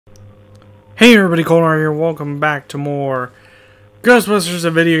Hey everybody, Colnar here. Welcome back to more Ghostbusters, a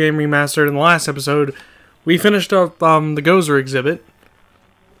video game remastered. In the last episode, we finished up the Gozer exhibit,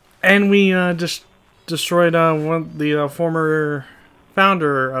 and we just destroyed the former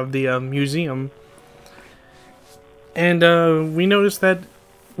founder of the museum. And we noticed that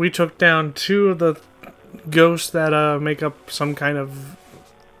we took down two of the ghosts that make up some kind of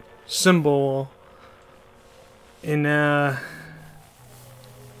symbol in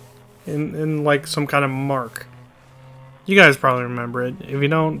like some kind of mark. You guys probably remember it. If you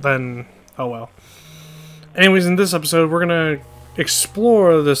don't, then oh well. Anyways, in this episode, we're gonna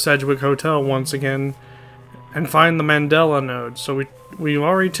explore the Sedgwick Hotel once again and find the Mandela node. So we've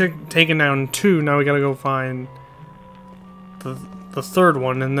already taken down two. Now we gotta go find the third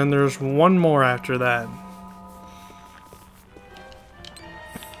one, and then there's one more after that.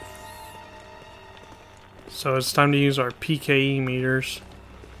 So it's time to use our PKE meters.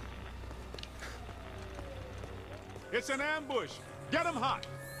 It's an ambush! Get them hot!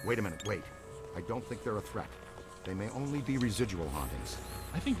 Wait a minute, wait. I don't think they're a threat. They may only be residual hauntings.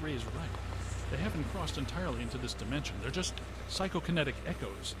 I think Ray is right. They haven't crossed entirely into this dimension. They're just psychokinetic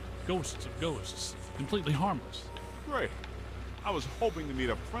echoes. Ghosts of ghosts. Completely harmless. Great. I was hoping to meet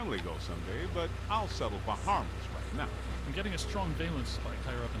a friendly ghost someday, but I'll settle for harmless right now. I'm getting a strong valence spike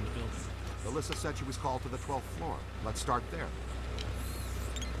higher up in the building. Alyssa said she was called to the 12th floor. Let's start there.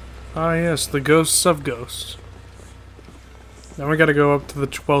 Ah yes, the ghosts of ghosts. Now we gotta go up to the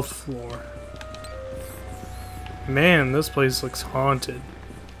 12th floor. Man, this place looks haunted.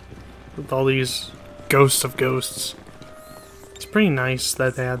 With all these ghosts of ghosts. It's pretty nice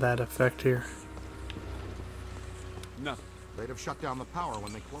that they had that effect here. Nothing. They'd have shut down the power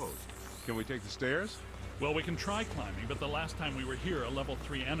when they closed. Can we take the stairs? Well, we can try climbing, but the last time we were here, a level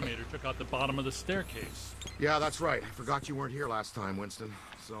 3 animator took out the bottom of the staircase. Yeah, that's right. I forgot you weren't here last time, Winston.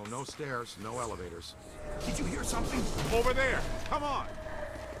 So no stairs, no elevators. Did you hear something? Over there! Come on!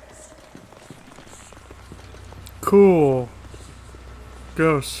 Cool.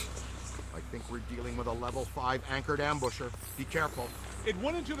 Ghosts. I think we're dealing with a level 5 anchored ambusher. Be careful. It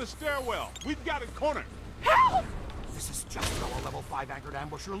went into the stairwell. We've got it cornered. Help! This is just how a level 5 anchored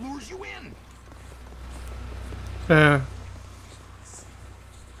ambusher lures you in.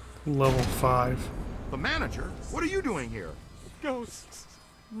 Level 5. The manager? What are you doing here? Ghosts,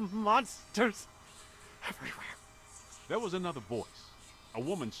 monsters, everywhere. There was another voice. A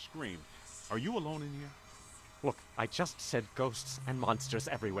woman screamed. Are you alone in here? Look, I just said ghosts and monsters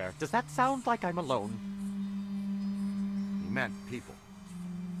everywhere. Does that sound like I'm alone? He meant people.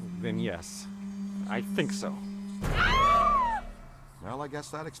 Then yes, I think so. Well, I guess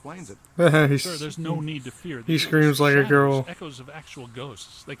that explains it. Sir, there's no need to fear. He screams like a girl. Echoes of actual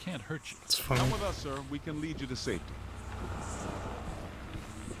ghosts. They can't hurt you. It's funny. Come with us, sir. We can lead you to safety.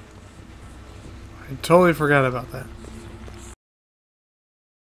 I totally forgot about that.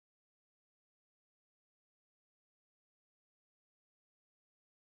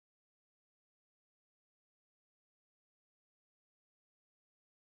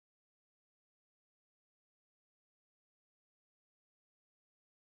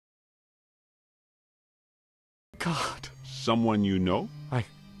 God, Someone you know? I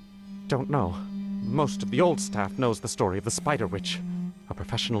don't know. Most of the old staff knows the story of the Spider Witch, a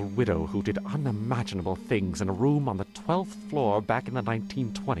professional widow who did unimaginable things in a room on the 12th floor back in the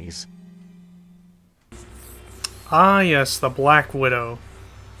 1920s. Ah yes, the Black Widow.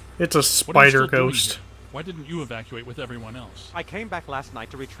 It's a spider ghost. Why didn't you evacuate with everyone else? I came back last night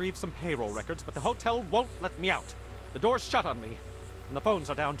to retrieve some payroll records, but the hotel won't let me out. The door's shut on me, and the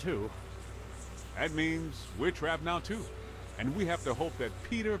phones are down too. That means we're trapped now, too. And we have to hope that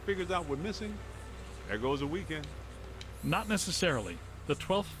Peter figures out we're missing. There goes a weekend. Not necessarily. The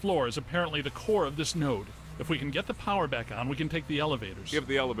 12th floor is apparently the core of this node. If we can get the power back on, we can take the elevators. If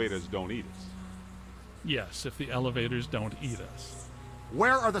the elevators don't eat us. Yes, if the elevators don't eat us.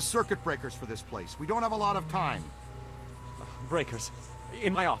 Where are the circuit breakers for this place? We don't have a lot of time. Breakers.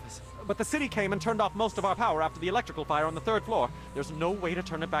 In my office. But the city came and turned off most of our power after the electrical fire on the 3rd floor. There's no way to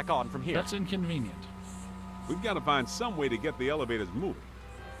turn it back on from here. That's inconvenient. We've got to find some way to get the elevators moving.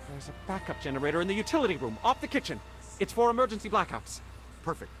 There's a backup generator in the utility room, off the kitchen. It's for emergency blackouts.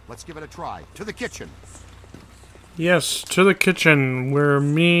 Perfect. Let's give it a try. To the kitchen. Yes, to the kitchen where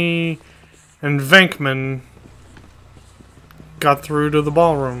me and Venkman got through to the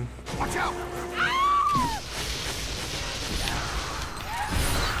ballroom. Watch out!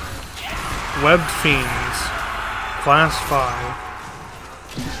 Webbed Fiends. Class 5.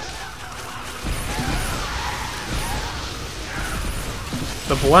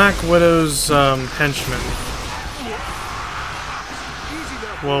 The Black Widow's henchmen. Easy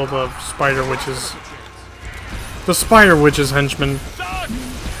there, Well, the Spider Witch's... The Spider Witch's henchmen.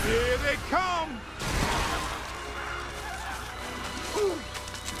 Here they come!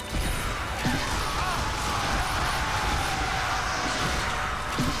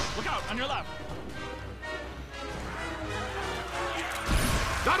 Look out, on your left.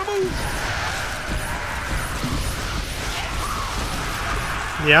 Gotta move!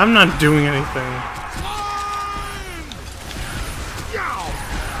 Yeah, I'm not doing anything. Yow!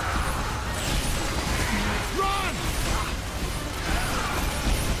 Run!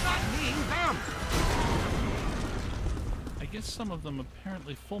 Not me, them! I guess some of them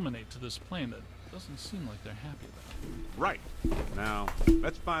apparently fulminate to this plane that doesn't seem like they're happy about it. Right. Now,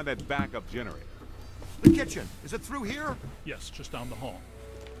 let's find that backup generator. The kitchen. Is it through here? Yes, just down the hall.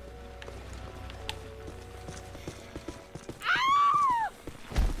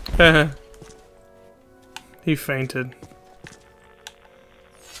 He fainted.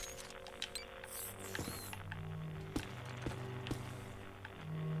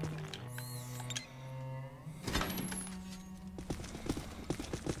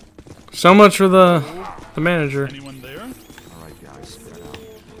 So much for the manager. Anyone there? All right, guys, spread out.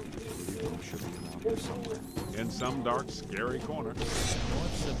 The room should be around here somewhere. In some dark, scary corner. No, I've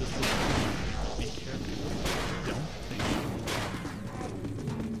said this before. Be careful. Don't think.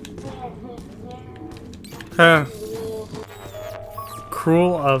 Huh.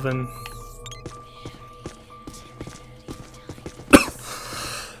 Cruel oven.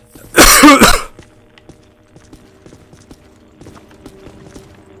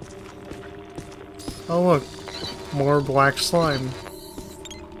 Oh look, more black slime.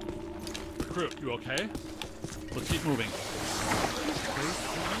 Crew, you okay? Let's keep moving.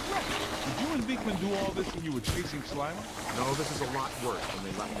 Did you and Beekman do all this when you were chasing Slimer? No, this is a lot worse than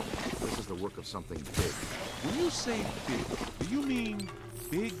they left me. This is the work of something big. When you say big, do you mean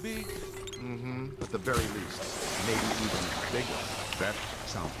big, big? Mm-hmm. At the very least. Maybe even bigger. That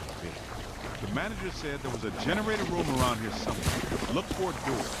sounds big. The manager said there was a generator room around here somewhere. Look for a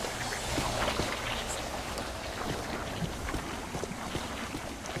door.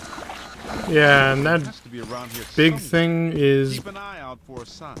 Yeah, and that Has to be around here big somewhere. thing is Keep an eye out for a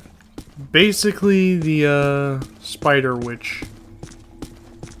sign. basically the Spider Witch.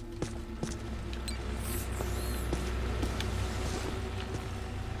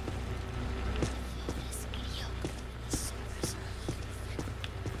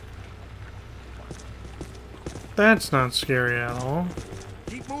 That's not scary at all.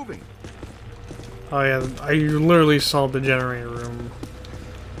 Keep moving. Oh yeah, I literally saw the generator room.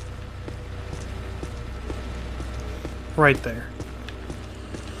 Right there.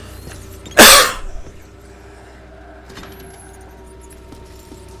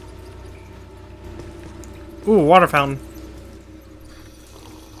 Ooh, water fountain.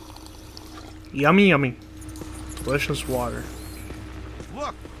 Yummy, yummy. Delicious water.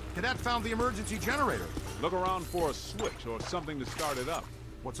 Look! Cadet found the emergency generator. Look around for a switch or something to start it up.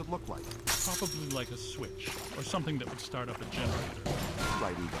 What's it look like? Probably like a switch, or something that would start up a generator.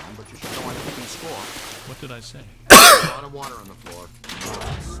 Right, Egon, but you should know I'm keeping score. What did I say? A lot of water on the floor.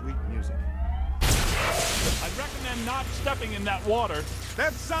 Sweet music. I'd recommend not stepping in that water.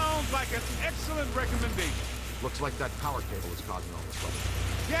 That sounds like an excellent recommendation. Looks like that power cable is causing all this trouble.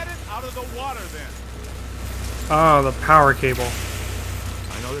 Get it out of the water then. Oh, the power cable.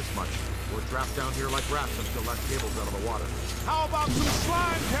 I know this much. We're trapped down here like rats until that cable's out of the water. How about some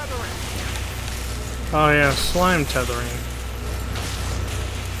slime tethering? Oh yeah, slime tethering.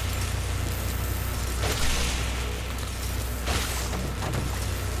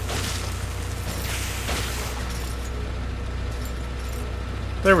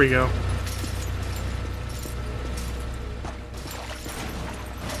 There we go.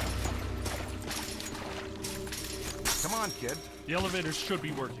 Come on, kid. The elevators should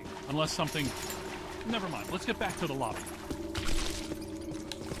be working, unless something... Never mind, let's get back to the lobby.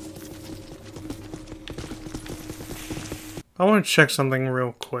 I want to check something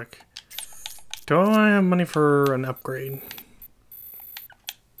real quick. Do I have money for an upgrade?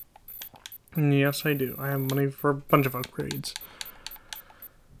 Yes, I do. I have money for a bunch of upgrades.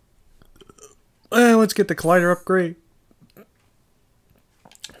 Let's get the collider upgrade.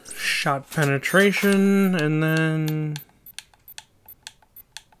 Shot penetration, and then...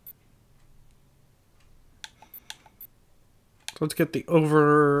 let's get the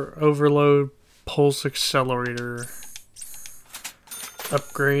overload pulse accelerator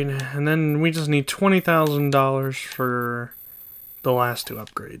upgrade, and then we just need $20,000 for the last two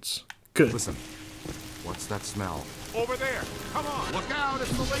upgrades. Good. Listen, what's that smell? Over there. Come on. Look out,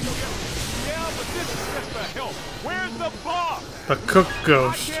 it's the laser. Yeah, but this is just the help. Where's the boss? The cook I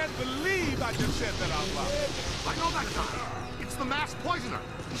ghost. can't believe I just said that out loud. I know that guy. It's the masked poisoner,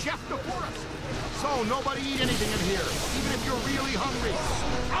 Chef DeForest. So nobody eat anything in here, even if you're really hungry.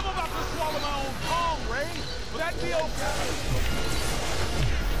 I'm about to swallow my own tongue, Ray. Will that be okay?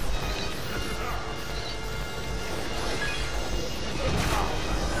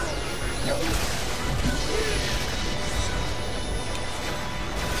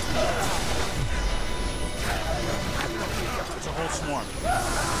 It's a whole swarm.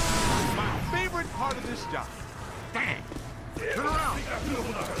 My favorite part of this job. Dang. Turn around.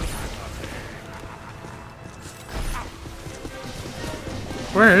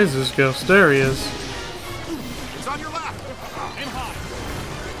 Where is this ghost? There he is. It's on your left. Aim high.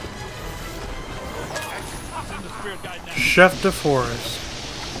 Send the spirit guide now. Chef DeForest.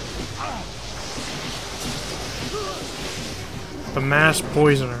 The masked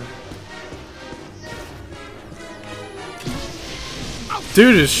poisoner.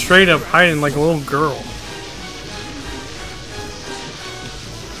 Dude is straight up hiding like a little girl.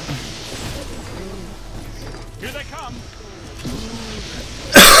 Here they come.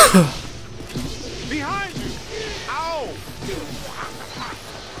 Behind you. Ow.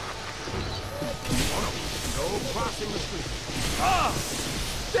 No crossing the street. Ah.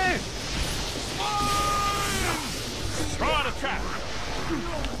 Damn. Throw out a trap.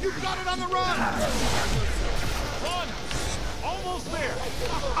 You got it on the run. Run. Almost there.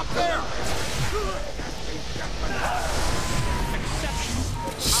 Up there.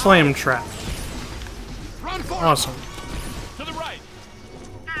 Slam trap. Run for it. Awesome. To the right.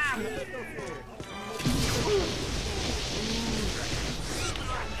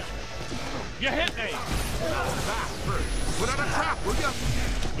 You hit me. Put out a trap, will you?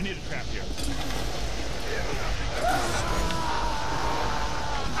 We need a trap here.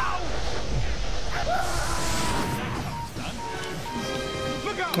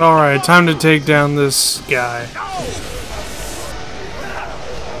 Alright, time to take down this guy.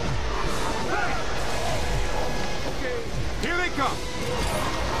 Okay, here they come.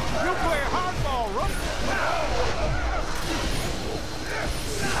 You play hardball, Rook.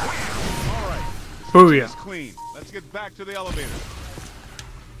 All right. Booyah. It's clean. Let's get back to the elevator.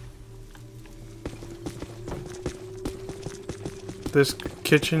 This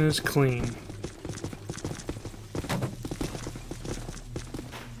kitchen is clean.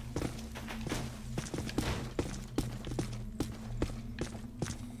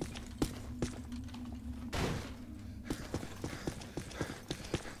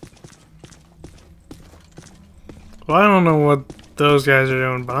 Well, I don't know what those guys are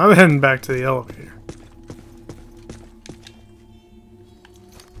doing, but I'm heading back to the elevator.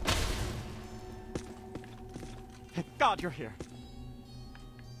 Thank God you're here.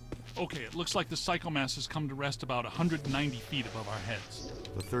 Okay, it looks like the psychomass has come to rest about 190 feet above our heads.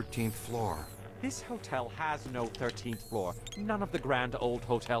 The 13th floor. This hotel has no 13th floor. None of the grand old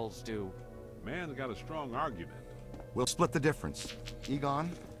hotels do. Man's got a strong argument. We'll split the difference.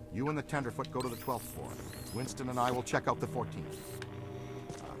 Egon, you and the Tenderfoot go to the 12th floor. Winston and I will check out the 14th.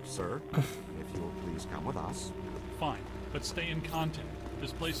 Sir, if you will please come with us. Fine, but stay in contact.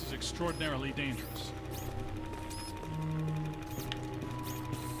 This place is extraordinarily dangerous.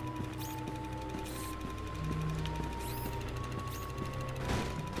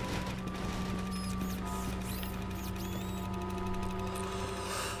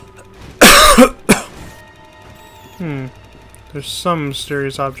 There's some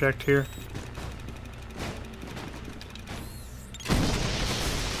mysterious object here.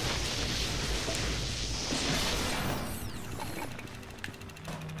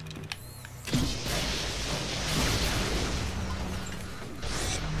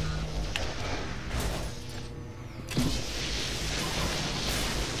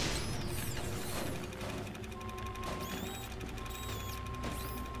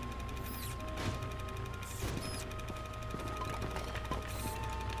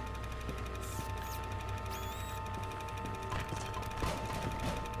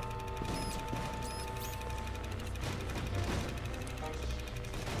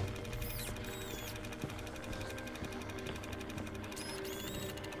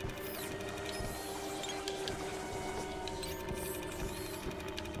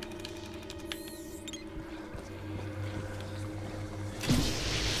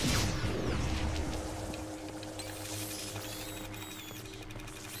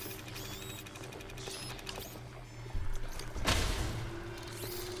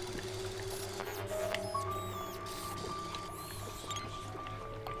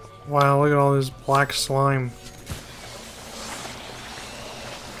 Wow, look at all this black slime.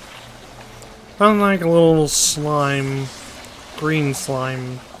 Found like a little slime, green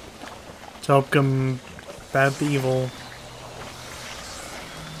slime, to help combat the evil.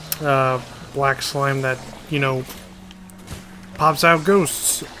 Black slime that, you know, pops out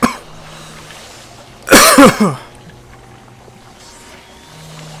ghosts.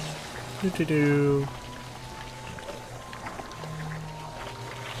 Do-do-do.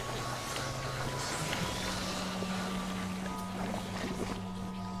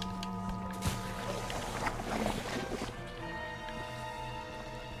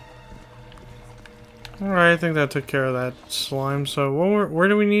 Alright, I think that took care of that slime. So, where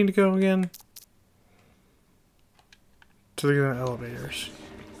do we need to go again? To the elevators.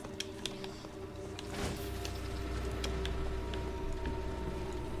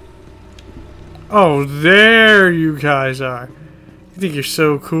 Oh, there you guys are. You think you're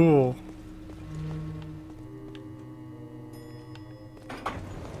so cool.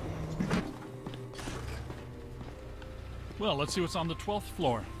 Well, let's see what's on the 12th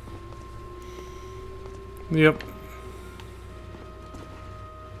floor. Yep.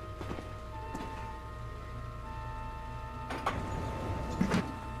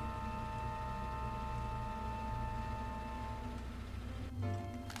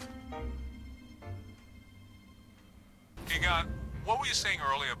 Egon, what were you saying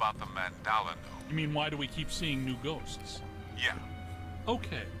earlier about the mandala node? You mean, why do we keep seeing new ghosts? Yeah.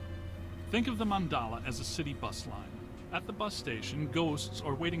 Okay. Think of the mandala as a city bus line. At the bus station, ghosts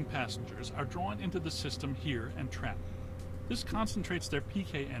or waiting passengers are drawn into the system here and trapped. This concentrates their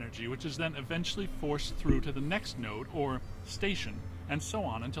PK energy, which is then eventually forced through to the next node or station, and so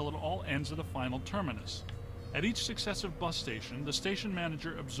on until it all ends at a final terminus. At each successive bus station, the station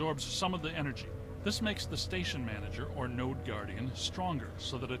manager absorbs some of the energy. This makes the station manager, or node guardian, stronger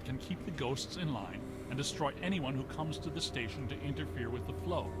so that it can keep the ghosts in line and destroy anyone who comes to the station to interfere with the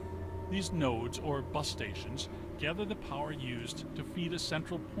flow. These nodes, or bus stations, gather the power used to feed a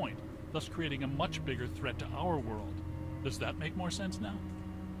central point, thus creating a much bigger threat to our world. Does that make more sense now?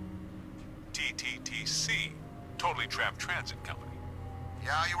 TTTC, Totally Trapped Transit Company.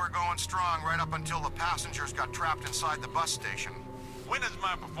 Yeah, you were going strong right up until the passengers got trapped inside the bus station. When is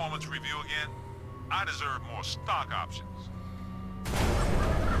my performance review again? I deserve more stock options.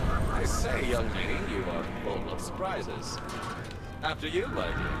 I say, young lady, you are full of surprises. After you, my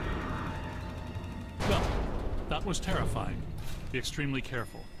dear. Well, that was terrifying. Be extremely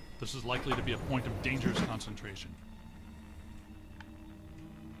careful. This is likely to be a point of dangerous concentration.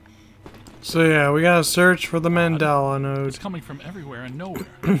 So yeah, we gotta search for the mandala It's node. coming from everywhere and nowhere.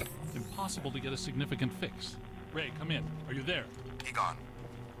 Impossible to get a significant fix. Ray, come in. Are you there? Egon,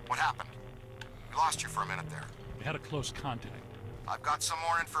 what happened? We lost you for a minute there. We had a close contact. I've got some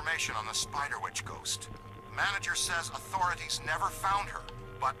more information on the Spider Witch ghost. The manager says authorities never found her,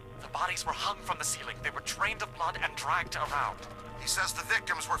 but The bodies were hung from the ceiling. They were drained of blood and dragged around. he says the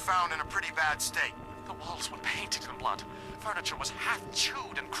victims were found in a pretty bad state. The walls were painted in blood. Furniture was half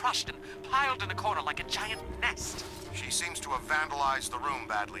chewed and crushed and piled in a corner like a giant nest. She seems to have vandalized the room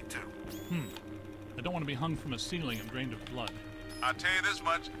badly, too. I don't want to be hung from a ceiling and drained of blood. I'll tell you this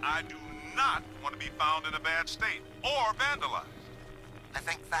much, I do not want to be found in a bad state or vandalized. I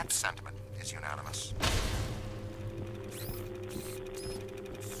think that sentiment is unanimous.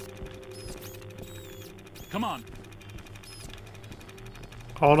 Come on.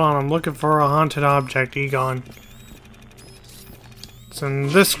 Hold on, I'm looking for a haunted object, Egon. It's in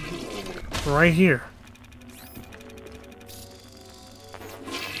this right here.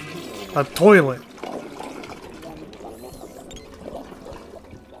 A toilet.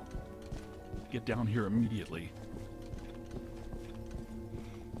 Get down here immediately.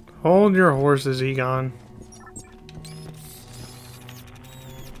 Hold your horses, Egon.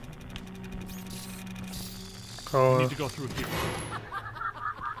 Oh, Need to go through here.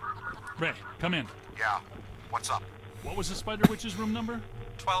 Ray, come in. Yeah, what's up? What was the Spider Witch's room number?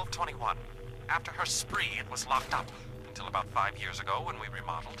 1221. After her spree, it was locked up. Until about 5 years ago when we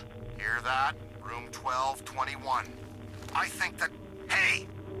remodeled. Hear that? Room 1221. I think that... Hey!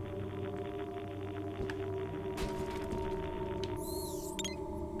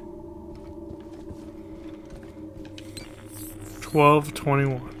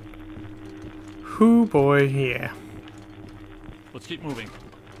 $12.21. Hoo boy, yeah. Let's keep moving.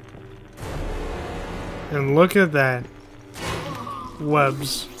 And look at that.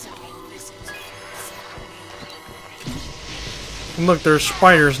 Webs. And look, there's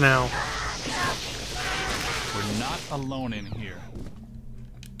spiders now. We're not alone in here.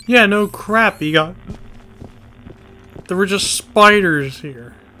 Yeah, no crap, Egon. There were just spiders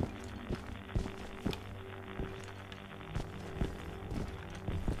here.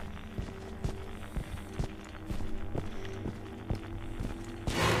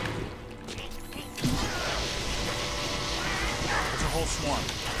 whole swarm.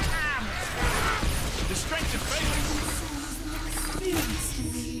 The strength is failing. Experience to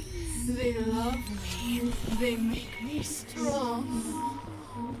me. They love me. They make me strong.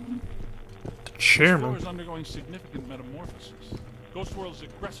 The The chairman. floor is undergoing significant metamorphosis. Ghost World is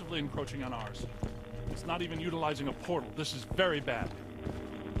aggressively encroaching on ours. It's not even utilizing a portal. This is very bad.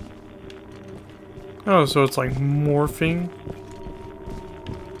 Oh, so it's like morphing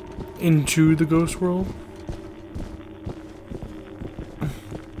into the ghost world?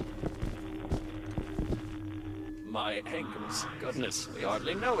 My ankles. Goodness, we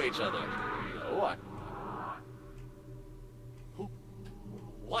hardly know each other. What? Who?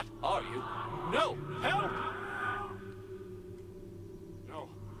 What are you? No! Help! No.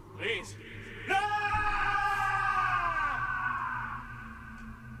 Please. No!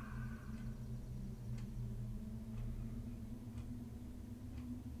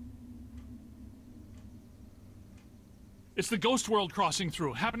 It's the Ghost World crossing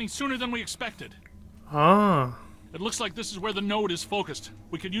through, happening sooner than we expected. Ah. It looks like this is where the node is focused.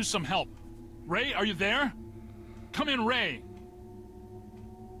 We could use some help. Ray, are you there? Come in, Ray.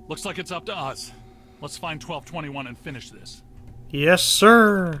 Looks like it's up to us. Let's find 1221 and finish this. Yes,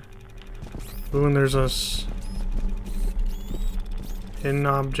 sir. Ooh, and there's a hidden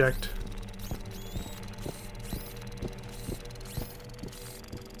object.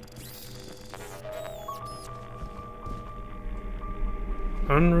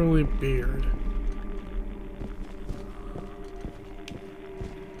 Unruly beard.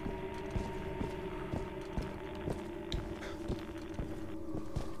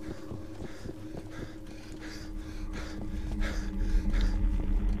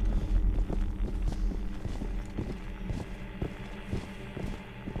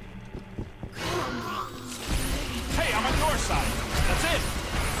 Hey, I'm on your side. That's it.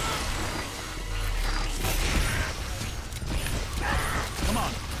 Come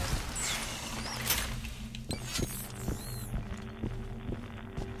on.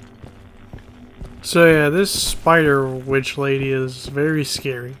 So yeah, this spider witch lady is very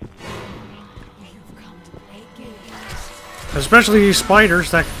scary. You've come to play games. Especially these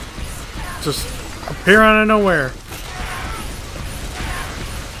spiders that just appear out of nowhere.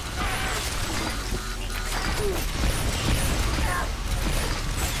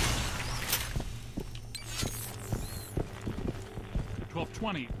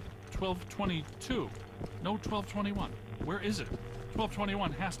 $12.20, $12.22. No, $12.21. Where is it?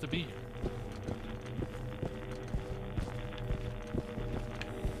 $12.21 has to be here.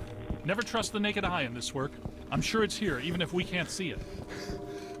 Never trust the naked eye in this work. I'm sure it's here, even if we can't see it.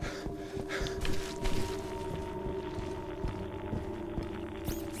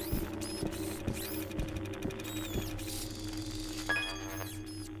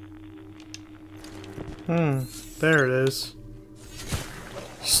 There it is.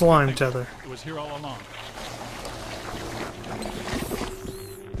 Slime tether. It was here all along.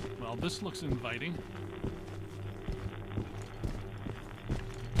 Well, this looks inviting.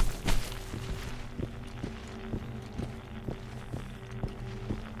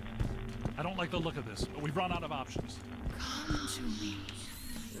 I don't like the look of this, but we've run out of options. Come to me,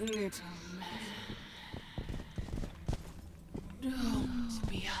 little man. Don't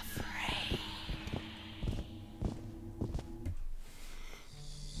be afraid.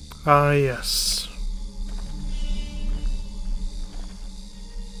 Ah, yes.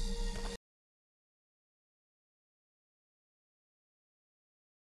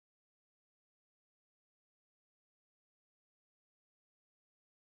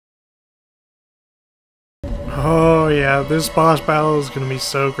 Oh yeah, this boss battle is gonna be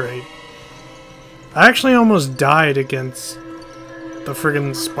so great. I actually almost died against the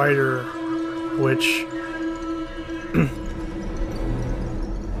friggin' spider witch.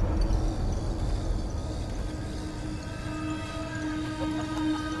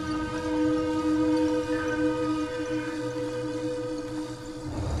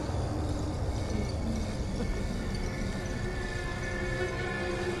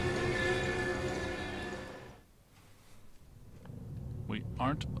 We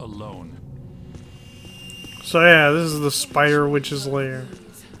aren't alone. So yeah, this is the spider witch's lair.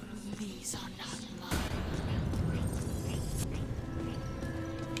 These are not mine.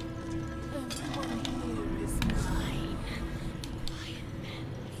 Everyone here is mine.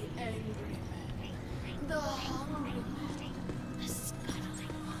 The angry men, the hungry men, the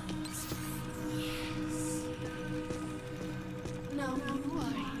scuttling ones. Yes. Now you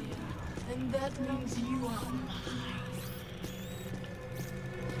are here, and that means you are mine.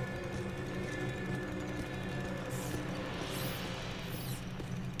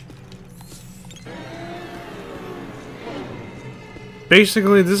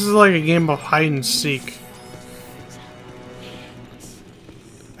 Basically, this is like a game of hide and seek.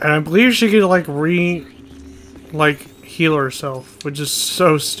 And I believe she could like heal herself, which is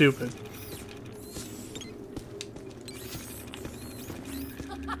so stupid.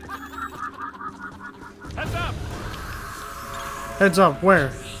 Heads up! Heads up,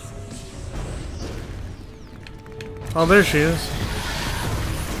 where? Oh, there she is.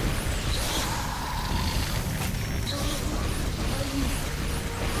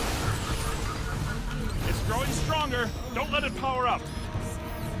 It's growing stronger. Don't let it power up.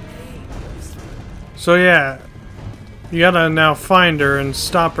 So yeah, you gotta now find her and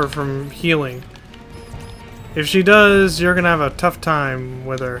stop her from healing. If she does, you're gonna have a tough time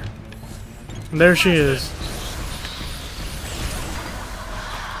with her. And there she is.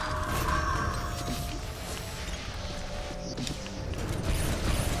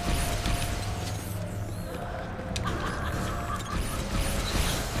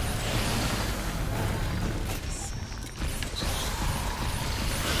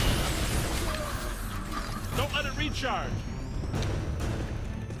 Don't let it recharge.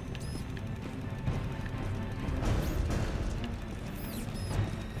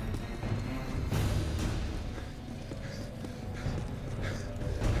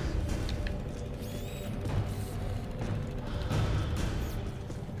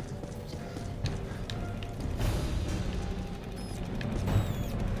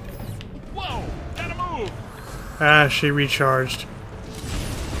 Whoa! Gotta move! Ah, she recharged.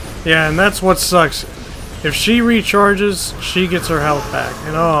 Yeah, and that's what sucks. If she recharges, she gets her health back.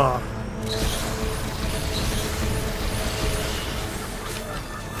 And oh.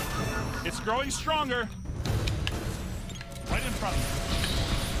 It's growing stronger. Right in front of me.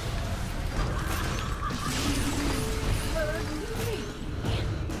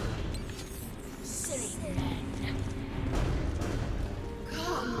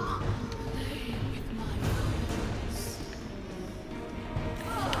 Come,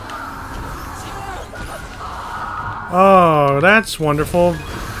 play with my eyes. Oh, that's wonderful.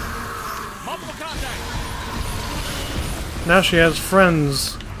 Multiple contact. Now she has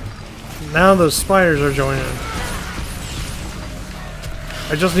friends. Now the spiders are joining.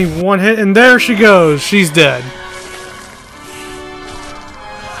 I just need one hit, and there she goes. She's dead.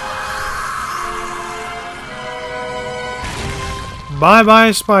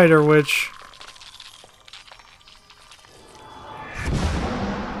 Bye-bye, Spider Witch.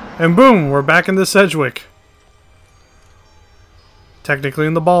 And boom, we're back in the Sedgwick. Technically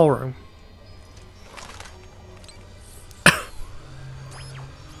in the ballroom.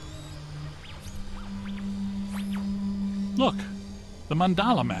 Look, the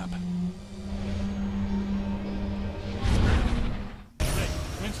mandala map. Hey,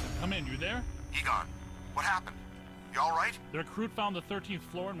 Winston, come in. You there? Egon, what happened? You all right? The recruit found the 13th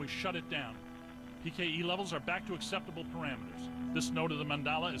floor and we shut it down. PKE levels are back to acceptable parameters. This node of the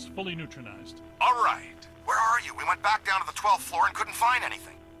mandala is fully neutronized. All right. Where are you? We went back down to the 12th floor and couldn't find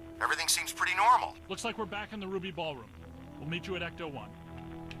anything. Everything seems pretty normal. Looks like we're back in the Ruby Ballroom. We'll meet you at Ecto 1.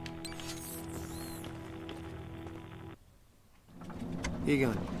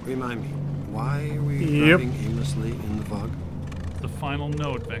 Egon, remind me, why are we Yep. driving aimlessly in the fog? The final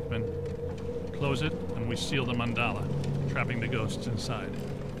node, Beckman. Close it, and we seal the mandala, trapping the ghosts inside.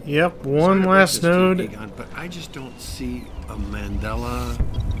 Yep, Sorry one to break last this to you, node. Egon, but I just don't see a Mandela.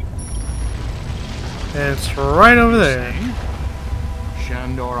 And it's right over there.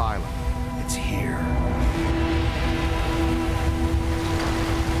 Shandor Island. It's here.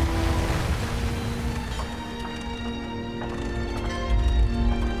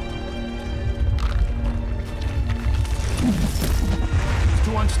 It's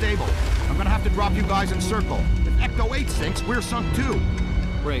too unstable. I'm gonna have to drop you guys in circle. If Ecto 8 sinks, we're sunk too.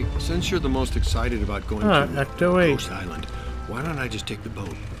 Ray, since you're the most excited about going Ah, to Ecto 8. Ghost Island, why don't I just take the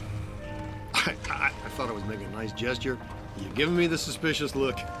boat? I thought I was making a nice gesture. You're giving me the suspicious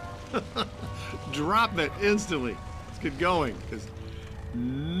look. Drop it instantly. Let's get going, because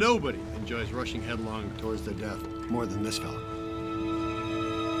nobody enjoys rushing headlong towards their death more than this fella.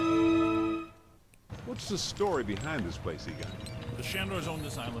 What's the story behind this place, Egon? The Shandors owned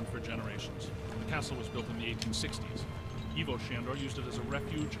this island for generations. The castle was built in the 1860s. Evo Shandor used it as a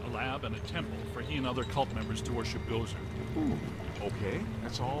refuge, a lab, and a temple for he and other cult members to worship Gozer. Ooh, okay,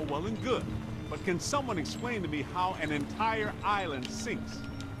 that's all well and good. But can someone explain to me how an entire island sinks?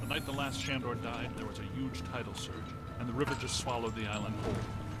 The night the last Shandor died, there was a huge tidal surge, and the river just swallowed the island whole.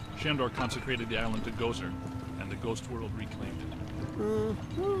 Shandor consecrated the island to Gozer, and the ghost world reclaimed it.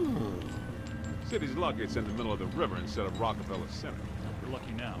 City's lucky it's in the middle of the river instead of Rockefeller Center. We're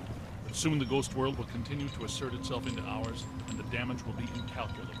lucky now. Soon the ghost world will continue to assert itself into ours, and the damage will be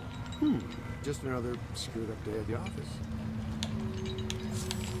incalculable. Just another screwed up day at the office.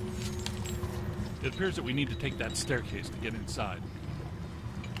 It appears that we need to take that staircase to get inside.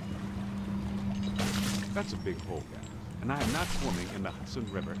 That's a big hole, Captain. And I am not swimming in the Hudson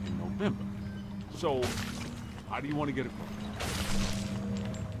River in November. So, how do you want to get across?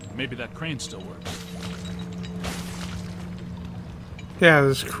 Maybe that crane still works. Yeah,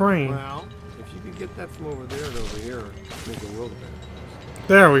 this crane. Well, if you could get that from over there to over here, it'd make a world of it.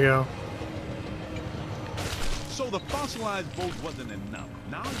 There we go. So the fossilized boat wasn't enough.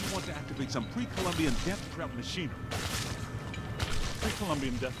 Now you want to activate some pre-Columbian death trap machinery.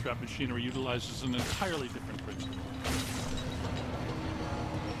 Pre-Columbian death trap machinery utilizes an entirely different principle.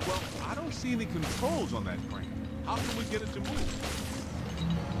 Well, I don't see any controls on that crane. How can we get it to move?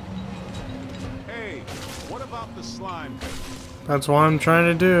 Hey, what about the slime pit? That's what I'm trying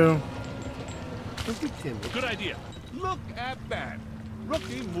to do. Don't be timid. Good idea. Look at that.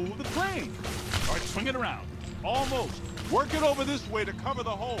 Rookie moved the crane. All right, swing it around. Almost. Work it over this way to cover the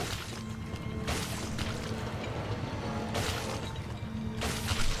hole.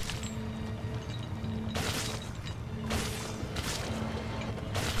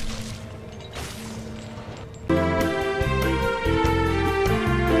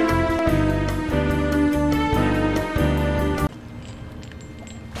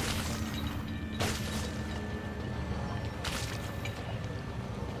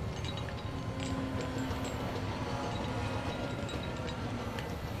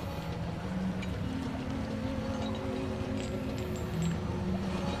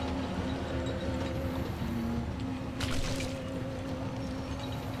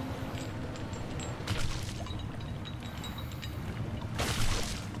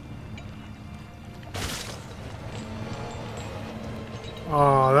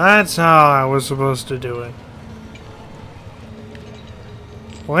 Oh, that's how I was supposed to do it.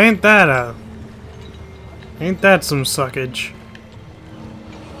 Well, ain't that some suckage?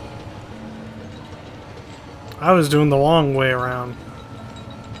 I was doing the long way around.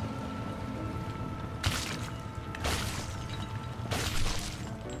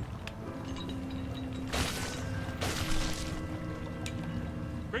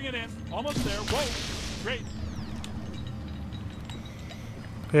 Bring it in. Almost there. Whoa. Great.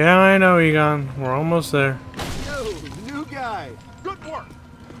 Yeah, I know, Egon. We're almost there. Yo, new guy. Good work.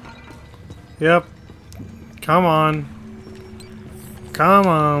 Yep. Come on. Come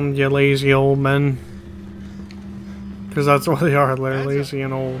on, you lazy old men. Because that's what they are. They're lazy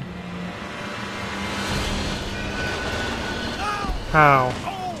and old. How?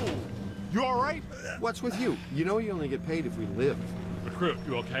 Oh! You alright? What's with you? You know you only get paid if we live. Recruit,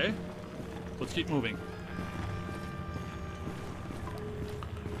 you okay? Let's keep moving.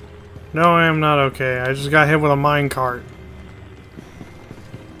 No, I am not okay. I just got hit with a minecart.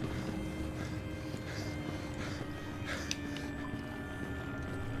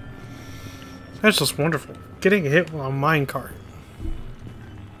 That's just wonderful. Getting hit with a minecart.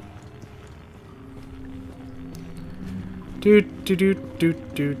 Doot doot doot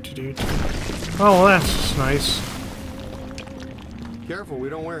doot doot doot. Oh, well, that's just nice. Careful, we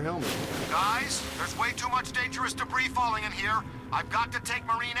don't wear helmets. Guys, there's way too much dangerous debris falling in here. I've got to take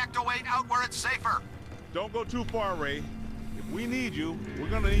Marine Ecto 8 out where it's safer. Don't go too far, Ray. If we need you, we're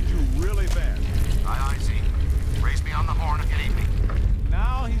gonna need you really fast. Aye, aye, Z. Raise me on the horn if you need me.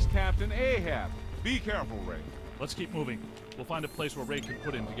 Now he's Captain Ahab. Be careful, Ray. Let's keep moving. We'll find a place where Ray can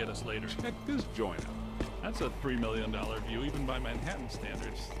put in to get us later. Check this joint out. That's a $3 million view, even by Manhattan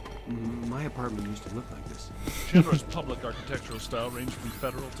standards. My apartment used to look like this. Chandler's public architectural style ranged from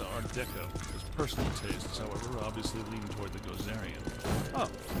Federal to Art Deco. His personal tastes, however, obviously lean toward the Gozerian. Oh,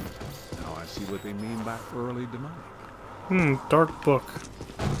 now I see what they mean by early demonic. Dark book.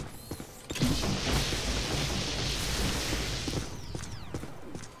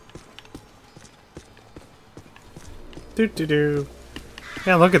 Doo doo doo.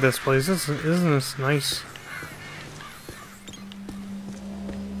 Yeah, look at this place. Isn't this nice?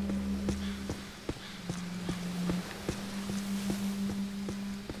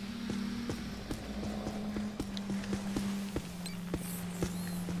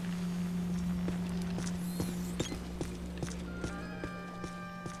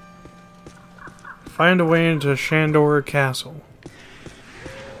 Find a way into Shandor Castle.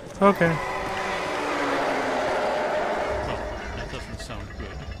 Okay. Well, that doesn't sound good.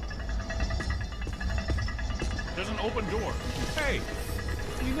 There's an open door. Hey,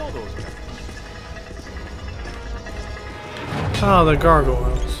 we know those guys. Oh, the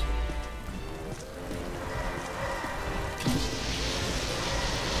gargoyles.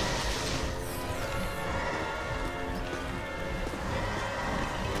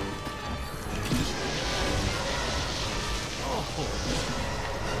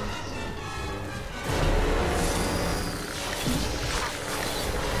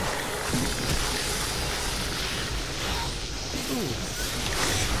 Keep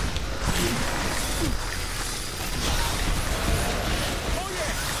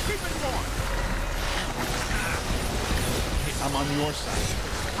it going. Hey, I'm on your side.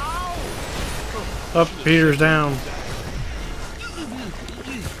 Up, Peter's down.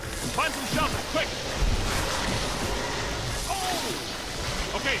 Find some shelter, quick!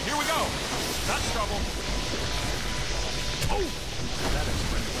 Oh! Okay, here we go. That's trouble. Oh! That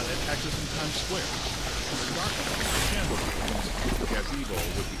explains why they attacked us in Times Square. The darkness, the candle Gazebo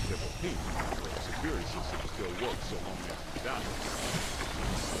would be triple pink. The security system still works so long after you die.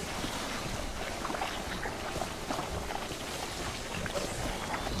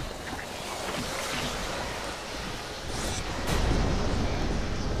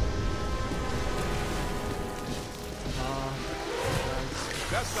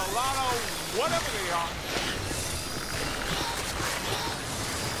 That's a lot of whatever they are.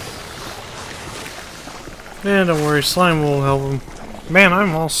 Man, don't worry, slime will help him. Man,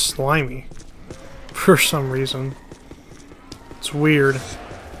 I'm all slimy. For some reason. It's weird.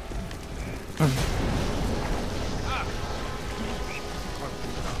 But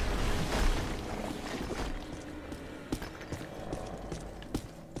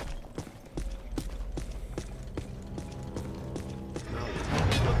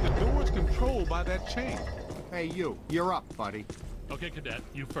the door's controlled by that chain. Hey, you're up, buddy. Okay, Cadet,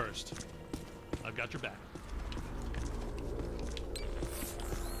 you first. I've got your back.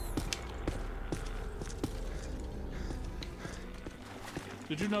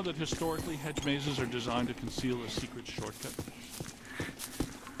 Did you know that historically hedge mazes are designed to conceal a secret shortcut?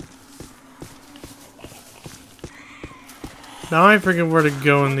 Now I forget where to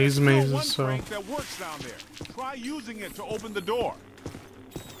go in these There's still one mazes, so... crank that works down there. Try using it to open the door.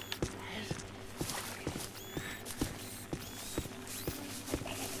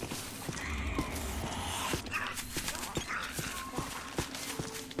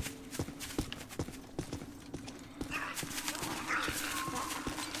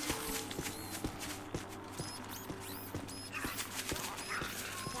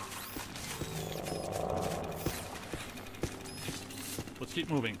 Let's keep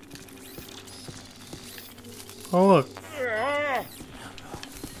moving. Oh, look. I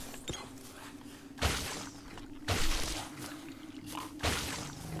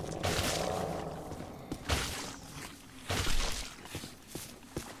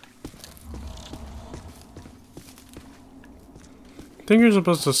think you're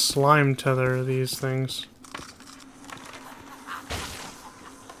supposed to slime tether these things.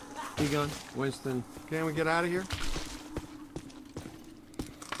 Egon, Winston, can we get out of here?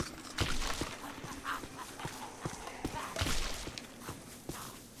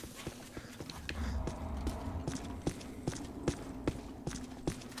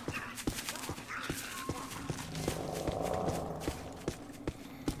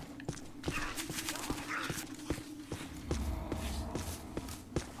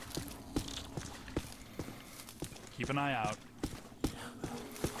 Keep an eye out.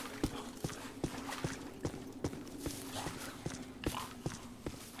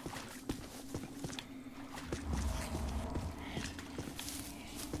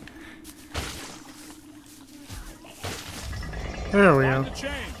 There we Find go. the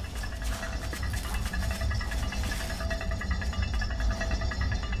chain.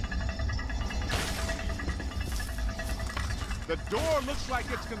 The door looks like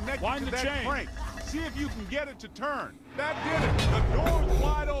it's connected Wind to the that chain. crank. See if you can get it to turn. That did it. The door's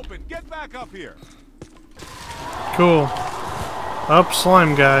wide open. Get back up here. Cool. Up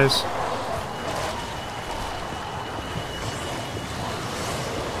slime, guys.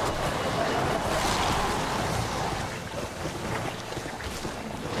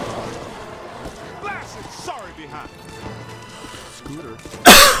 Blast it. Sorry behind. Scooter.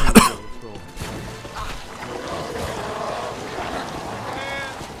 Man,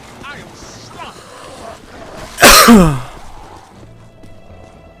 I am stuck.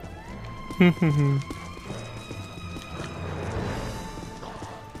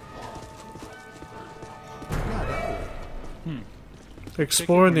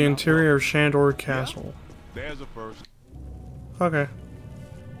 Explore the interior of Shandor Castle. There's a first. Okay.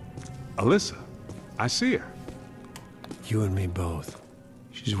 Alyssa, I see her. You and me both.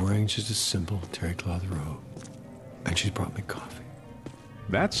 She's wearing just a simple terry cloth robe. And she's brought me coffee.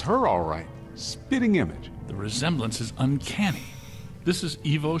 That's her, all right. Spitting image. The resemblance is uncanny. This is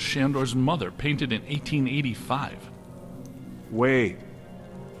Ivo Shandor's mother, painted in 1885. Wait.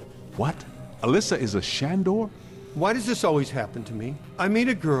 What? Alyssa is a Shandor? Why does this always happen to me? I meet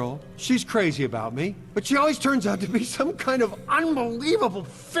a girl, she's crazy about me, but she always turns out to be some kind of unbelievable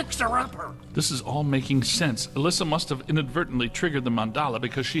fixer-upper. This is all making sense. Alyssa must have inadvertently triggered the mandala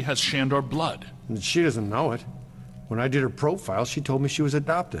because she has Shandor blood. And she doesn't know it. When I did her profile, she told me she was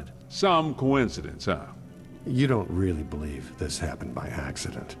adopted. Some coincidence, huh? You don't really believe this happened by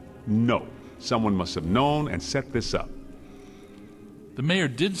accident? No. Someone must have known and set this up. The mayor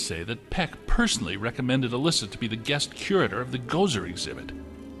did say that Peck personally recommended Alyssa to be the guest curator of the Gozer exhibit.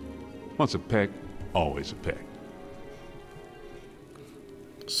 Once a Peck, always a Peck.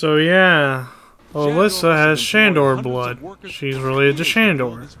 So yeah, Alyssa has Shandor blood. She's related to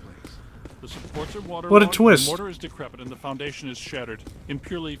Shandor. The supports are waterlogged, What a twist. the mortar is decrepit, and the foundation is shattered. In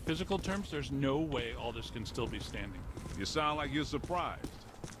purely physical terms, there's no way all this can still be standing. You sound like you're surprised.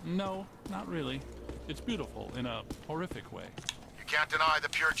 No, not really. It's beautiful in a horrific way. You can't deny the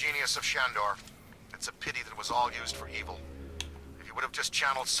pure genius of Shandor. It's a pity that it was all used for evil. If he would have just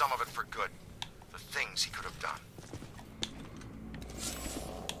channeled some of it for good, the things he could have done.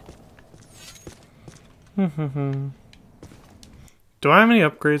 Do I have any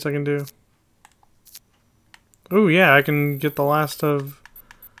upgrades I can do? Oh yeah, I can get the last of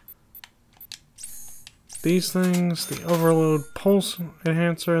these things, the overload pulse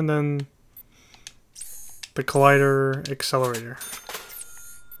enhancer, and then the collider accelerator.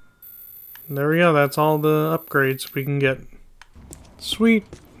 And there we go, that's all the upgrades we can get. Sweet.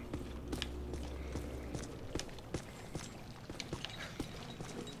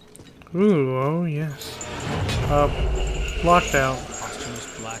 Ooh, oh yes. Locked out.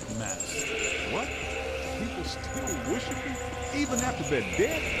 Posthumous black mass. What? People still worshiping? Even after they're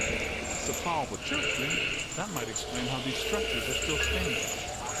dead? It's a powerful church, man. That might explain how these structures are still standing.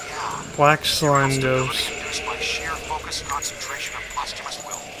 Black slime ghost. Induced by sheer focus, concentration, and posthumous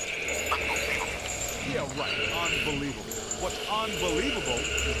will. Unbelievable. Yeah, right. Unbelievable. What's unbelievable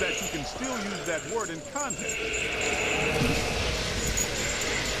is that you can still use that word in context.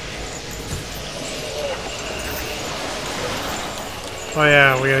 Oh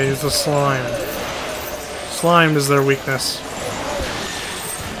yeah, we gotta use the slime. Slime is their weakness.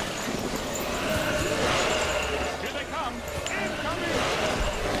 Here they come! Incoming!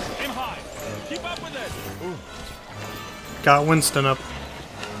 Aim high! Keep up with it! Ooh. Got Winston up.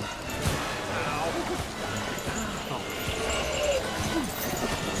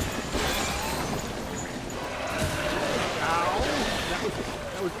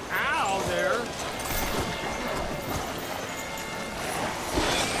 That was ow there.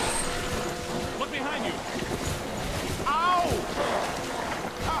 Look behind you! Ow!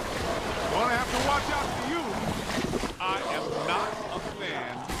 Ah, gonna have to watch out for you. I am not a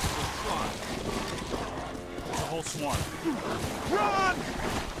fan of slime. It's a whole swarm. Run!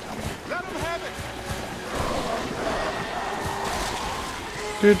 Let him have it.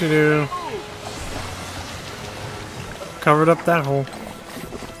 Doo-doo-doo. Covered up that hole.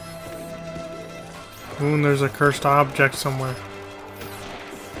 Ooh, and there's a cursed object somewhere.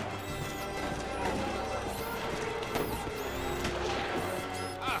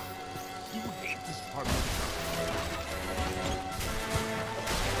 You hate this part of it.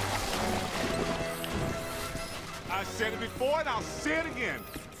 I said it before and I'll say it again.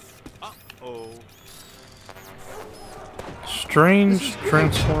 Uh-oh. Strange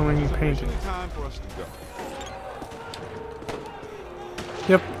transforming painting. Time for us to go.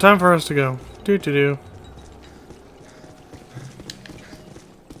 Yep, time for us to go. Doo-doo-doo.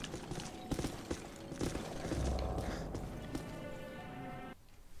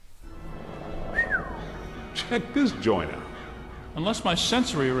 Check this joint out. Unless my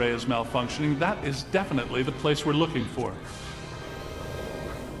sensory array is malfunctioning, that is definitely the place we're looking for.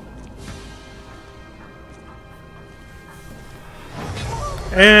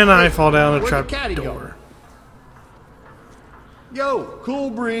 And I fall down a Where'd trap the caddy go? door. Yo, cool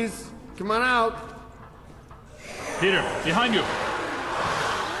breeze. Come on out. Peter, behind you!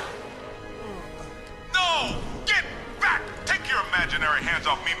 No! Get back! Take your imaginary hands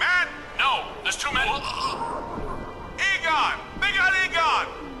off me, man! No! There's too many! Egon! They got Egon!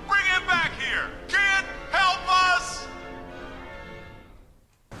 Bring him back here! Kid, help us!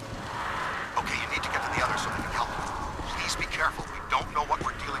 Okay, you need to get to the others so they can help you. Please be careful. We don't know what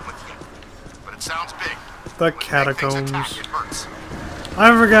we're dealing with yet. But it sounds big. The When big things catacombs. attack, it hurts.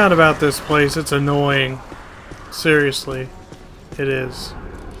 I forgot about this place. It's annoying. Seriously. It is.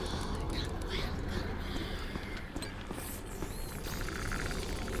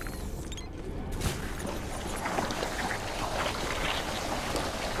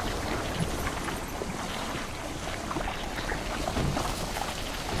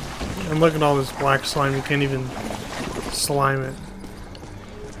 And look at all this black slime. You can't even slime it.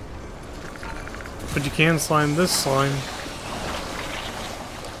 But you can slime this slime.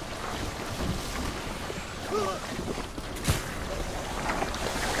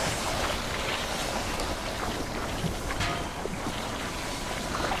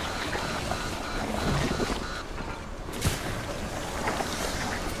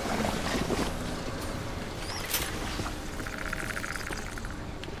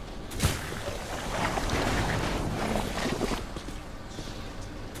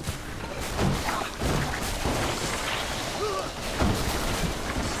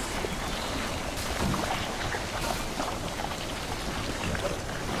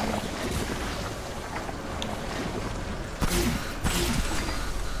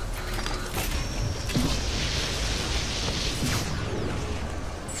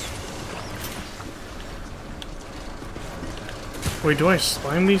 Wait, do I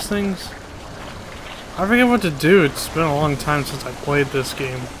slime these things? I forget what to do. It's been a long time since I played this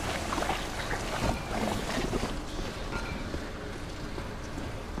game.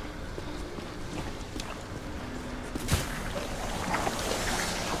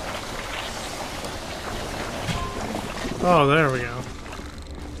 Oh, there we go.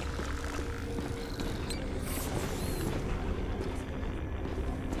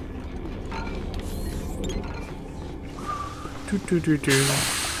 Do.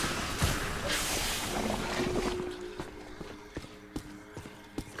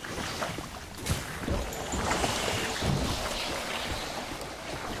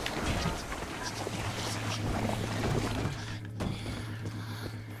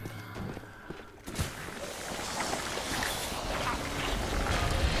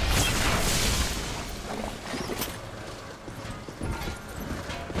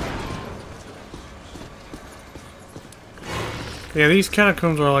 Yeah, these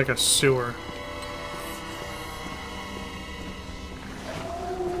catacombs are like a sewer.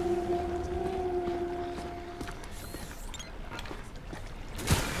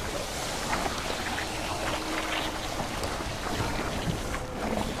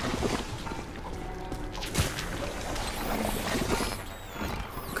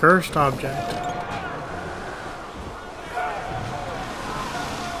 Cursed object.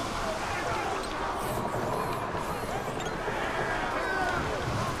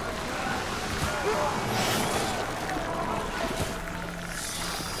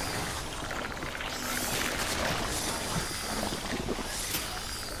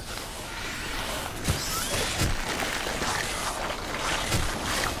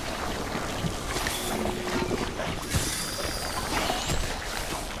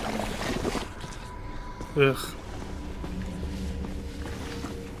 Ugh.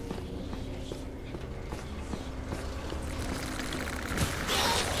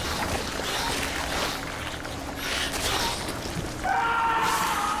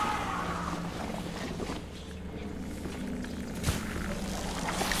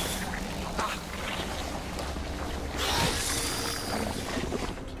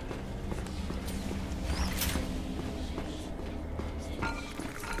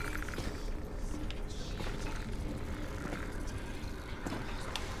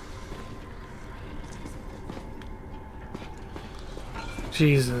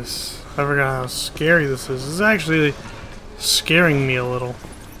 Jesus, I forgot how scary this is. This is actually scaring me a little.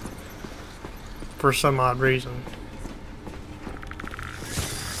 For some odd reason.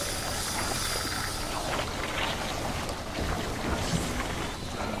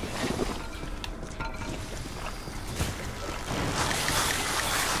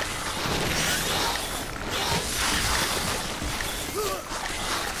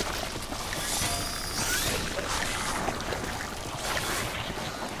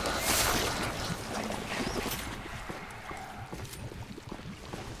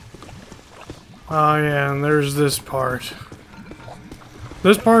 Oh yeah, and there's this part.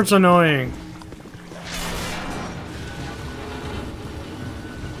 This part's annoying.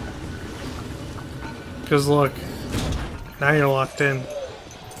 Because look, now you're locked in.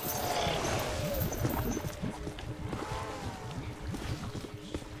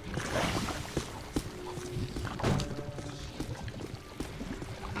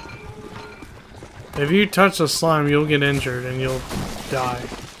 If you touch the slime, you'll get injured and you'll die.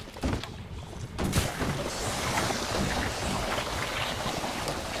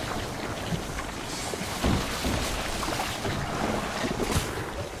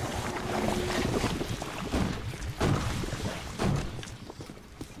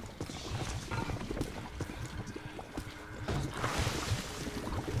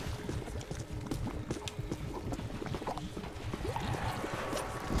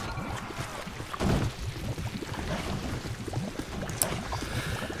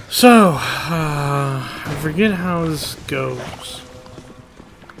 So, I forget how this goes.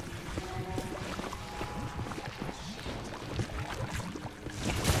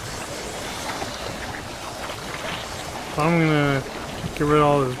 I'm gonna get rid of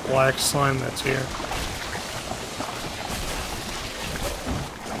all this black slime that's here.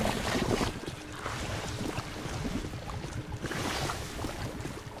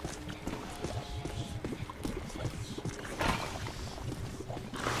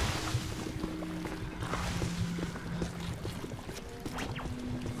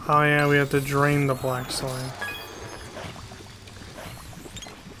 Oh yeah, we have to drain the black slime.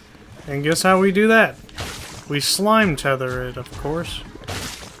 And guess how we do that? We slime tether it, of course.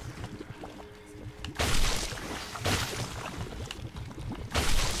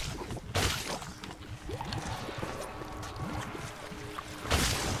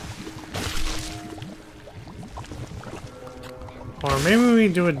 Or maybe we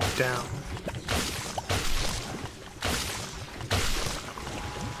do it down.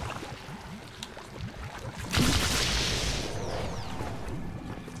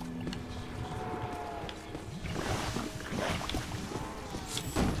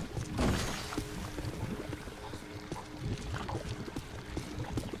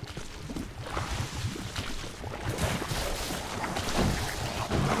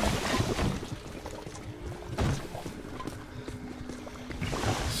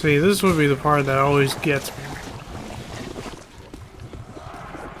 See, this would be the part that always gets me.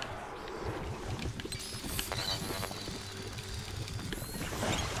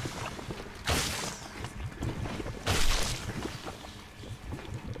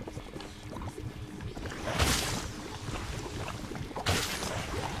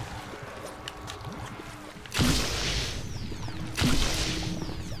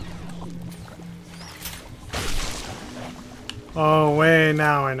 Oh, wait,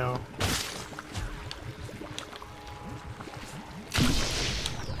 now I know.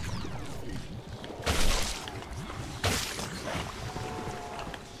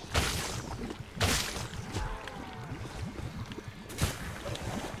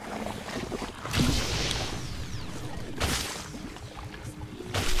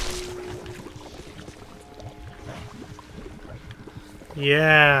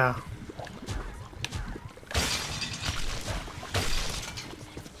 Yeah.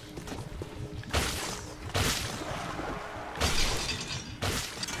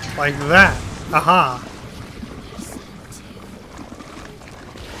 Like that. Aha.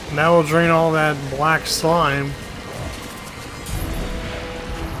 Now we'll drain all that black slime.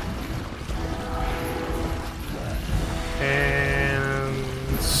 And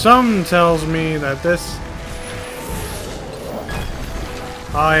some tells me that this...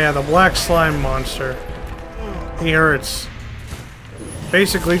 Oh yeah, the black slime monster. He hurts.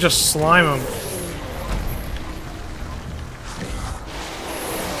 Basically just slime him.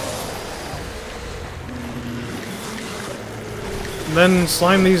 Then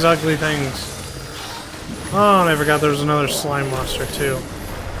slime these ugly things. Oh, and I forgot there was another slime monster too.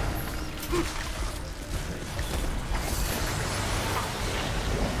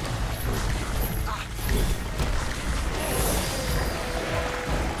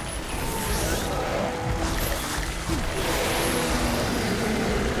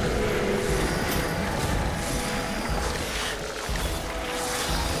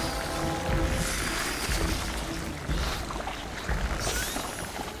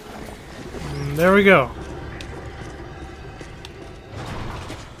 There we go.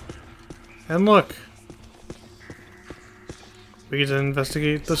 And look. We get to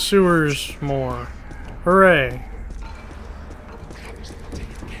investigate the sewers more. Hooray.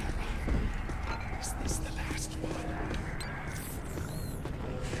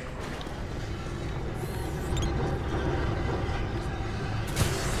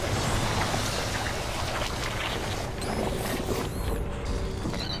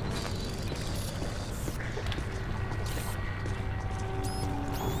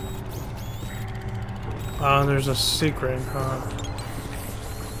 There's a secret, huh?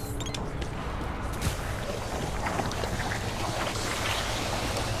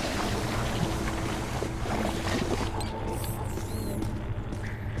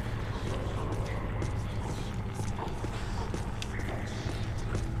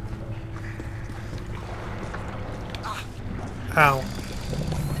 Ow.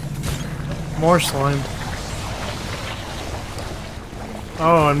 More slime.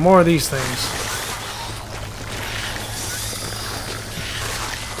 Oh, and more of these things.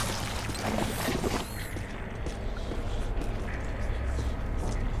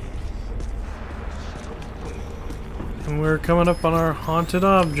 we're coming up on our haunted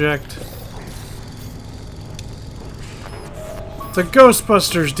object. The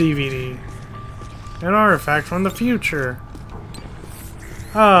Ghostbusters DVD. An artifact from the future.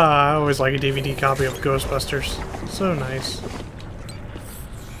 Ah, I always like a DVD copy of Ghostbusters. So nice.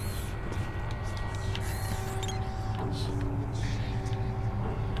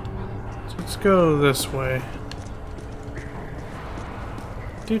 So let's go this way.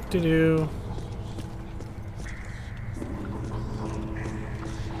 Doo-doo-doo.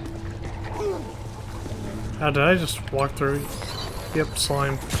 How did I just walk through? Yep,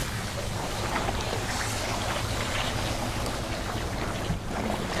 slime.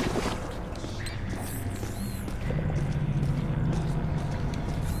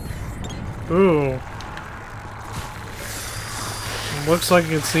 Ooh. Looks like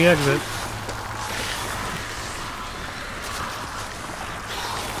it's the exit.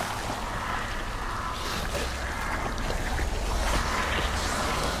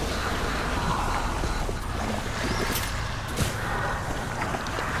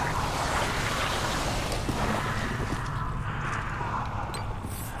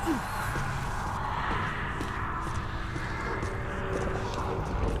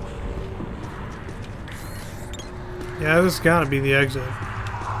 Yeah, this has gotta be the exit.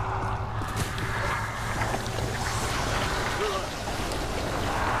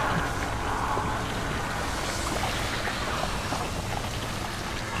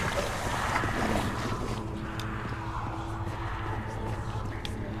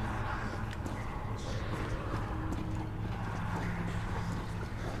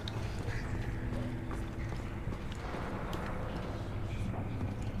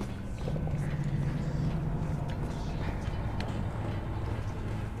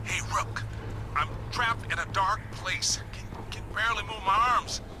 I'm trapped in a dark place. Can barely move my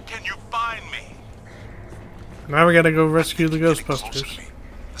arms. Can you find me? Now we gotta go rescue the Ghostbusters.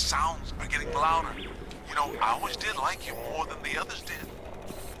 The sounds are getting louder. You know, I always did like you more than the others did.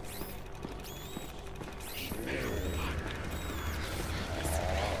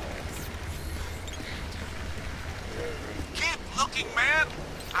 Keep looking, man.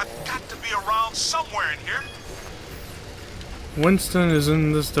 I've got to be around somewhere in here. Winston is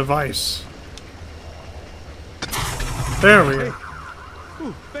in this device. There we go.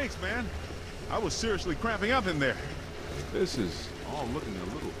 Ooh, thanks, man. I was seriously cramping up in there. This is all looking a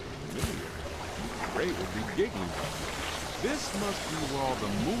little familiar. Ray would be giggling. This must be where all the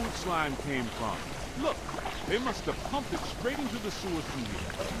mood slime came from. Look, they must have pumped it straight into the sewers from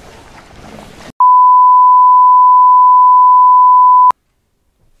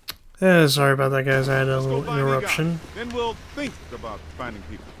here. Sorry about that, guys. I had a little interruption. Then we'll think about finding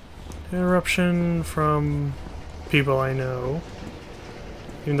people. Interruption from people I know.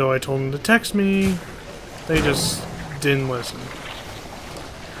 Even though I told them to text me, they just didn't listen.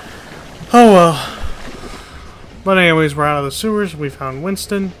 Oh well. But anyways, we're out of the sewers. We found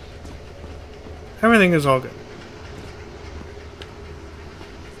Winston. Everything is all good.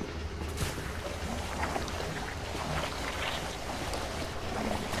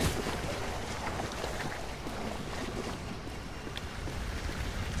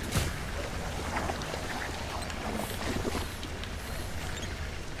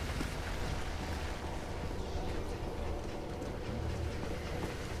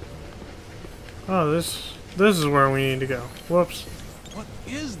 Oh, this is where we need to go. Whoops. What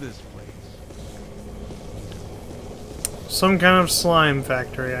is this place? Some kind of slime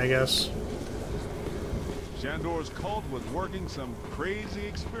factory, I guess. Shandor's cult was working some crazy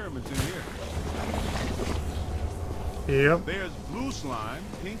experiments in here. Yep. There's blue slime,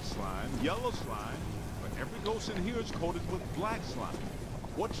 pink slime, yellow slime, but every ghost in here is coated with black slime.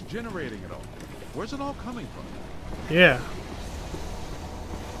 What's generating it all? Where's it all coming from? Yeah.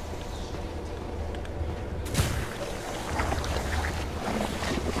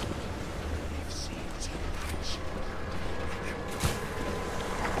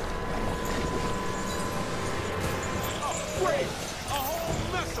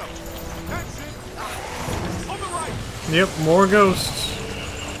 Yep, more ghosts.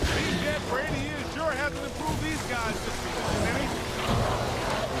 Being dead for 80 years sure hasn't improved these guys just because, any.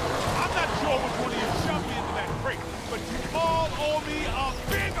 I'm not sure which one of you shoved me into that crate, but you all owe me a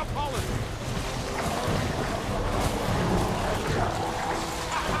big apology.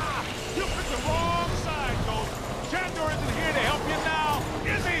 You picked the wrong side, Ghost. Shandor isn't here to help you now,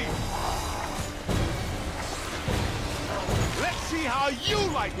 is he? Let's see how you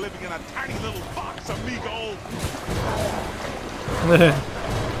like living in a tiny little box, amigo.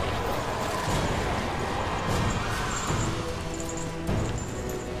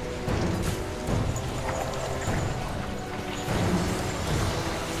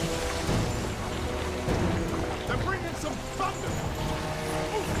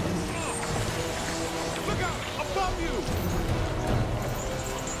 you!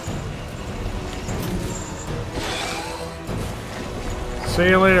 See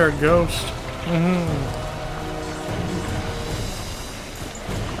you later, ghost.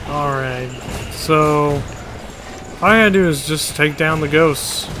 Alright, so all I gotta do is just take down the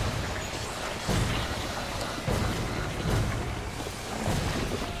ghosts.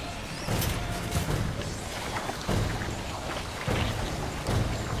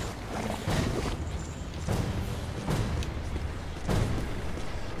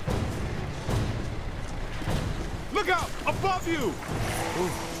 Look out! Above you!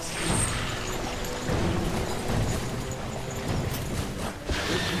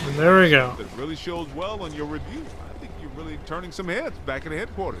 And there we go. That really shows well on your review. I think you're really turning some heads back at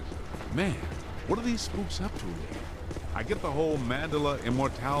headquarters. Man, what are these spooks up to? I get the whole Mandala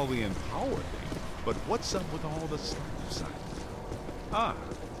immortality and power thing, but what's up with all the stuff side? Ah,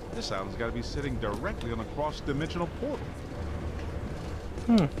 this island's got to be sitting directly on a cross-dimensional portal.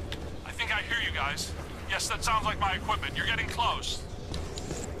 I think I hear you guys. Yes, that sounds like my equipment. You're getting close.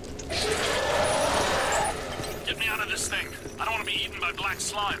 Get me out of this thing. I don't want to be eaten by black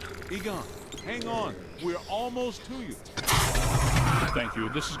slime. Egon, hang on. We're almost to you. Thank you.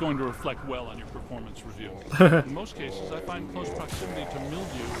 This is going to reflect well on your performance review. In most cases, I find close proximity to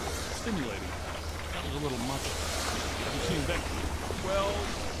mildew stimulating. That was a little much. Have you seen Beck? Well,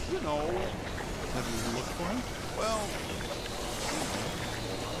 you know. Have you looked for him? Well,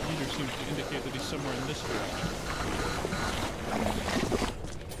 Meter seems to indicate that he's somewhere in this direction.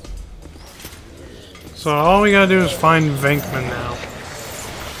 So all we gotta do is find Venkman now.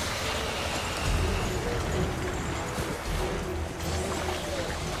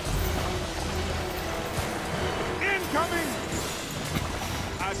 incoming!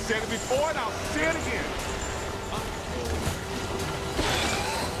 I said it before and I'll say it again.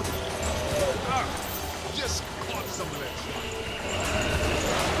 Just caught some of that shit.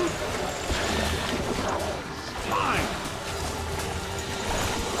 Fine.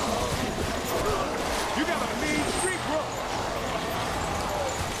 You got a mean street bro.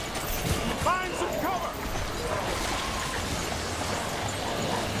 Find some cover.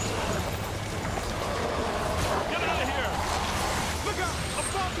 Get out of here. Look out,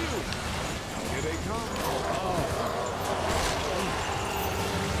 above you. Here they come.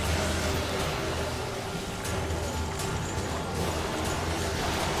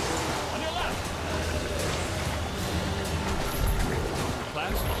 On your left.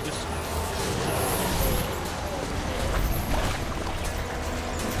 Class, this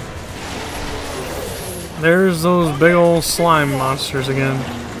There's those big old slime monsters again.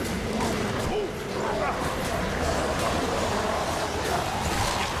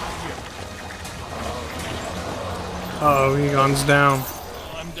 Uh-oh, Egon's down.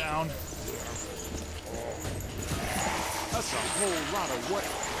 I'm down. That's a whole lot of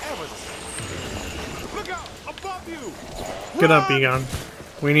whatever. Look out, above you. Get up, Egon.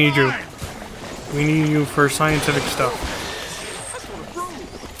 We need you. We need you for scientific stuff. That's what it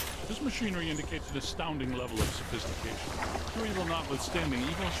proves. This machinery indicates an astounding level of sophistication. Pure evil notwithstanding,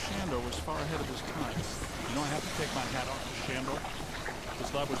 even Shandor was far ahead of his time. You know, I have to take my hat off to Shandor.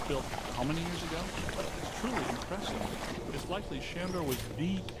 This lab was built how many years ago? It's truly impressive. It's likely Shandor was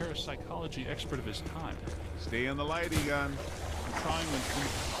the parapsychology expert of his time. Stay in the light, Egon. I'm trying to...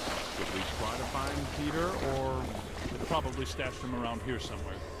 Should we try to find Peter, or... They probably stashed him around here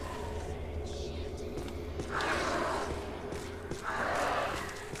somewhere.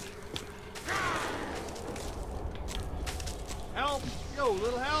 Help! Yo,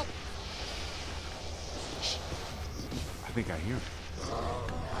 little help! I think I hear him.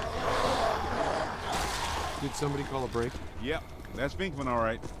 Did somebody call a break? Yep, that's Venkman, all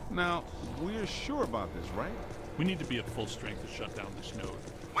right. Now, we're sure about this, right? We need to be at full strength to shut down this node.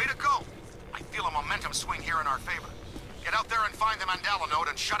 Way to go! I feel a momentum swing here in our favor. Get out there and find the Mandala node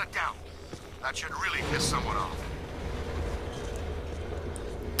and shut it down. That should really piss someone off.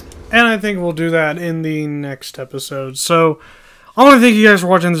 And I think we'll do that in the next episode. So, I want to thank you guys for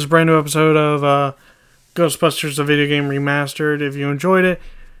watching this brand new episode of Ghostbusters, the video game remastered. If you enjoyed it,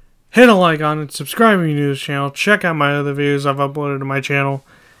 hit a like on it, subscribe if you're new to this channel, check out my other videos I've uploaded to my channel,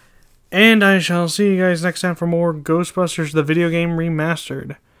 and I shall see you guys next time for more Ghostbusters, the video game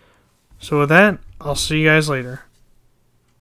remastered. So with that, I'll see you guys later.